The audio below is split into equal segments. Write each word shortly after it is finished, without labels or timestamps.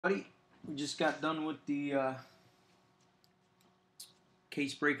Buddy, we just got done with the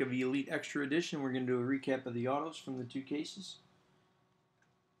case break of the Elite Extra Edition. We're going to do a recap of the autos from the two cases.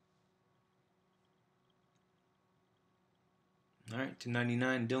 All right, to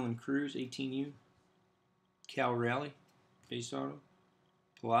 99, Dylan Cruz, 18U. Cal Raleigh, base auto.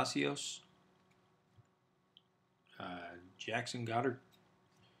 Palacios. Jackson Goddard.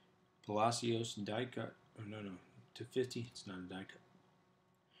 Palacios, die cut. Oh, no. To 50, it's not a die cut.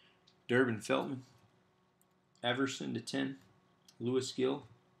 Durbin Feltman. Everson to 10. Lewis Gill.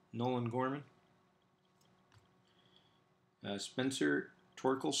 Nolan Gorman. Spencer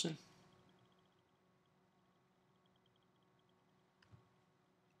Torkelson.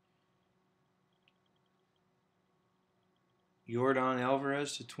 Yordan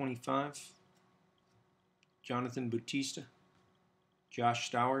Alvarez to 25. Jonathan Bautista. Josh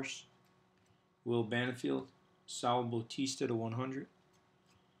Stowers. Will Banfield. Saul Bautista to 100.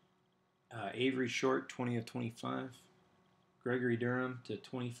 Avery Short, 20 of 25. Gregory Durham to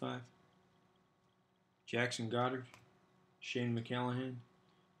 25. Jackson Goddard. Shane McCallahan.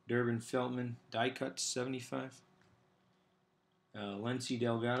 Durbin Feltman, die cut to 75. Lency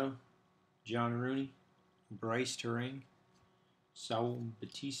Delgado. John Rooney. Bryce Terang. Saul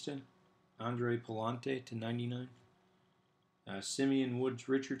Batista. Andre Palante to 99. Simeon Woods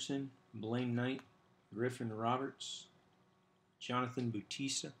Richardson. Blaine Knight. Griffin Roberts. Jonathan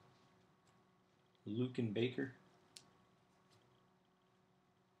Bautista. Lucan Baker.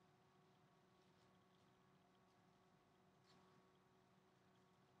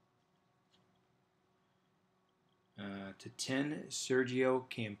 To 10, Sergio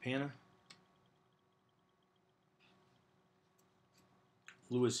Campana.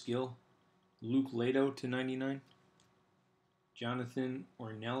 Lewis Gill. Luke Lato to 99. Jonathan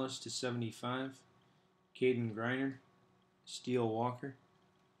Ornelas to 75. Caden Griner. Steele Walker.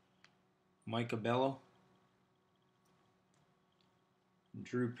 Micah Bello.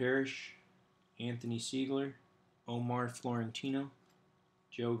 Drew Parrish. Anthony Siegler. Omar Florentino.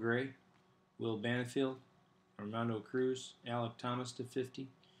 Joe Gray. Will Banfield. Armando Cruz. Alec Thomas to 50.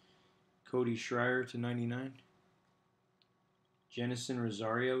 Cody Schreier to 99. Jennison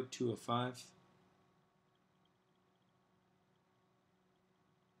Rosario, 2 of 5.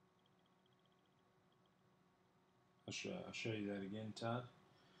 I'll show you that again, Todd.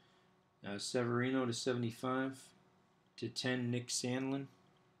 Severino to 75. To 10, Nick Sandlin.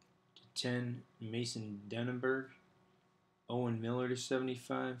 To 10, Mason Denenberg. Owen Miller to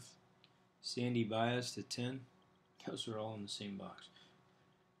 75. Sandy Baez to 10. Those are all in the same box.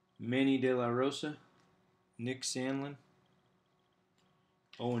 Manny De La Rosa. Nick Sandlin.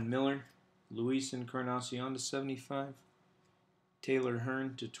 Owen Miller. Luis Encarnacion to 75. Taylor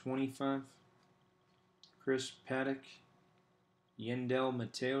Hearn to 25. Chris Paddock. Yendel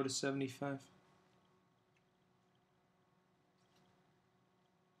Mateo to 75.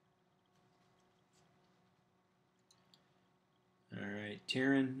 Alright,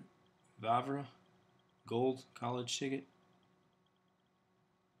 Taryn Vavra. Gold college ticket.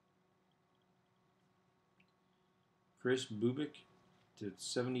 Chris Bubik to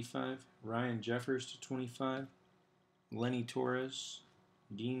 75. Ryan Jeffers to 25. Lenny Torres.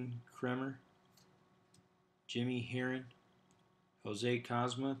 Dean Kremer. Jimmy Heron. Jose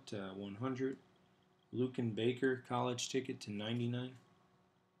Cosma to 100. Lucan Baker college ticket to 99.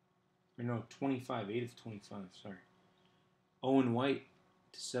 Or no, 25. 8 of 25. Sorry. Owen White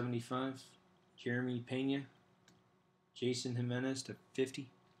to 75. Jeremy Pena. Jason Jimenez to 50.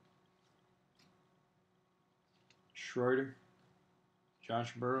 Schroeder.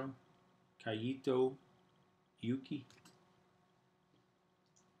 Josh Burrow. Kaito Yuki.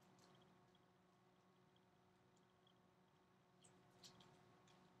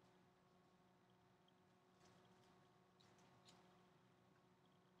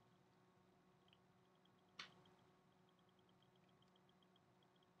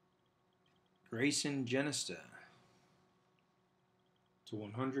 Grayson Genesta to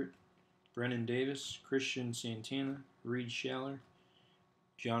 100. Brennan Davis, Christian Santana, Reed Schaller,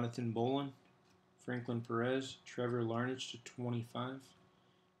 Jonathan Bolin, Franklin Perez, Trevor Larnage to 25.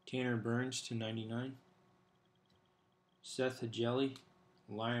 Tanner Burns to 99. Seth Hageli,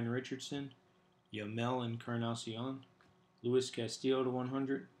 Lyon Richardson, Yamel Encarnacion, Luis Castillo to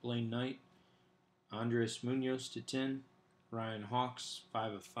 100. Blaine Knight, Andres Munoz to 10. Ryan Hawks,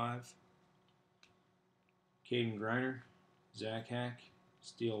 5 of 5. Caden Griner, Zach Hack,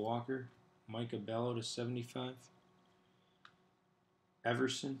 Steele Walker, Micah Bello to 75.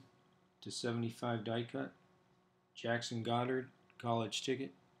 Everson to 75 die cut. Jackson Goddard, college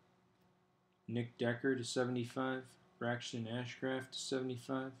ticket. Nick Decker to 75. Braxton Ashcraft to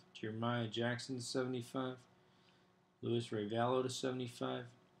 75. Jeremiah Jackson to 75. Luis Ravallo to 75.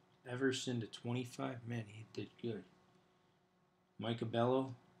 Everson to 25. Man, he did good. Micah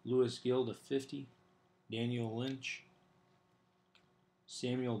Bello. Lewis Gill to 50. Daniel Lynch.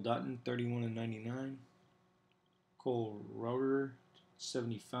 Samuel Dutton, 31 and 99. Cole Roederer,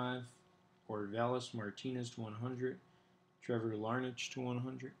 75. Orvalis Martinez to 100. Trevor Larnach to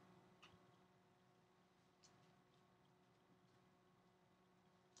 100.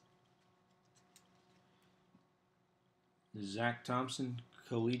 The Zach Thompson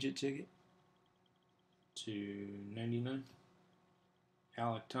collegiate ticket to 99.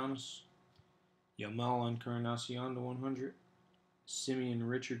 Alec Thomas. Yamal Encarnacion to 100. Simeon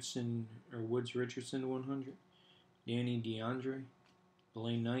Richardson or Woods Richardson to 100. Danny DeAndre.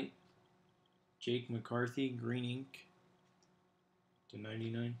 Blaine Knight. Jake McCarthy, green ink to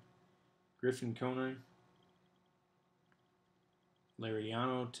 99. Griffin Conine.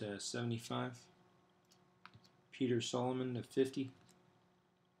 Lariano to 75. Peter Solomon to 50.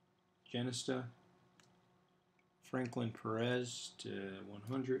 Genesta. Franklin Perez to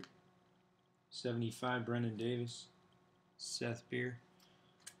 100. 75. Brendan Davis. Seth Beer.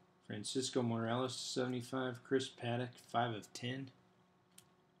 Francisco Morales to 75. Chris Paddock, 5 of 10.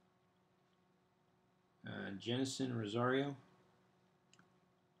 Jennison Rosario.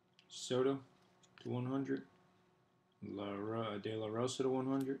 Soto to 100. De La Rosa to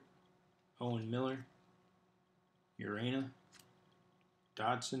 100. Owen Miller. Urena.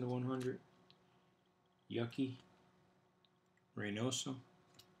 Dodson to 100. Yucky. Reynoso.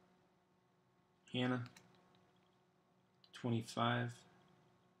 Hannah. 25.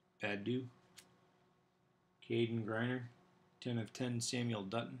 Badu. Caden Griner. 10 of 10. Samuel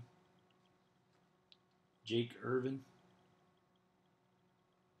Dutton. Jake Irvin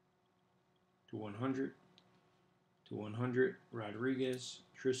to 100. To 100. Rodriguez.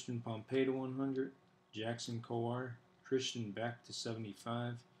 Tristan Pompey to 100. Jackson Kowar. Christian Beck to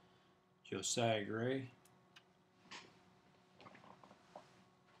 75. Josiah Gray.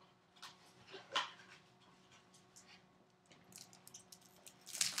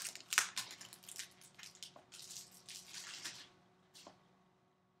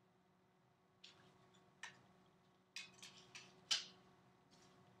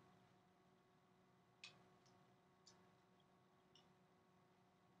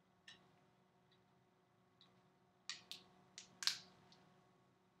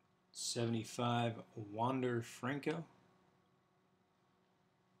 $75 Wander Franco.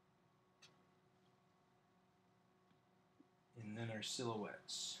 And then our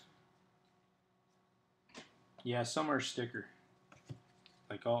silhouettes. Yeah, some are sticker.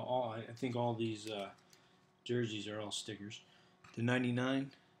 Like I think all these jerseys are all stickers. The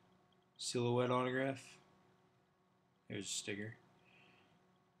 99 silhouette autograph. There's a sticker.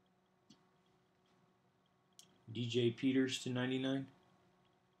 DJ Peters to 99.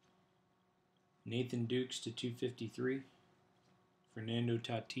 Nathan Dukes to 253. Fernando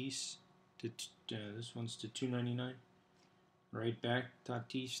Tatis to this one's to 299. Right back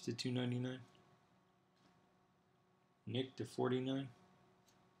Tatis to 299. Nick to 49.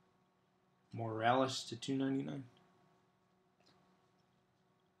 Morales to 299.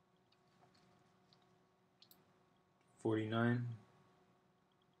 $49.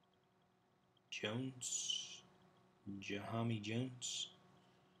 Jones. Jahami Jones.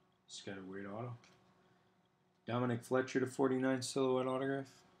 It's got a weird auto. Dominic Fletcher to 49 silhouette autograph.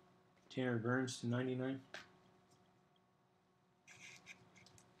 Tanner Burns to 99.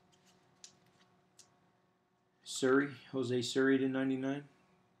 Surrey, Jose Surrey to 99.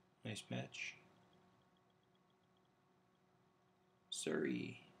 Nice patch.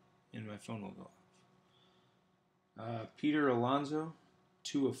 Surrey, and my phone will go off. Peter Alonso,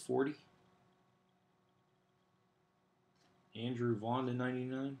 2 of 40. Andrew Vaughn to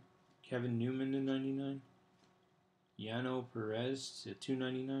 99. Kevin Newman to 99. Yano Perez to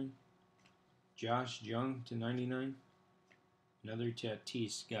 299. Josh Jung to 99. Another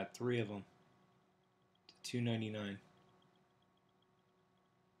Tatis, got 3 of them to 299.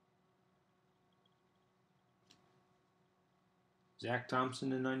 Zach Thompson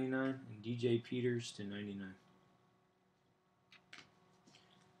to 99 and DJ Peters to 99.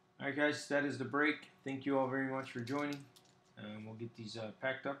 Alright guys, that is the break. Thank you all very much for joining. We'll get these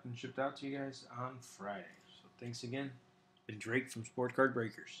packed up and shipped out to you guys on Friday. So thanks again. Been Drake from Sport Card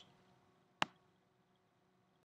Breakers.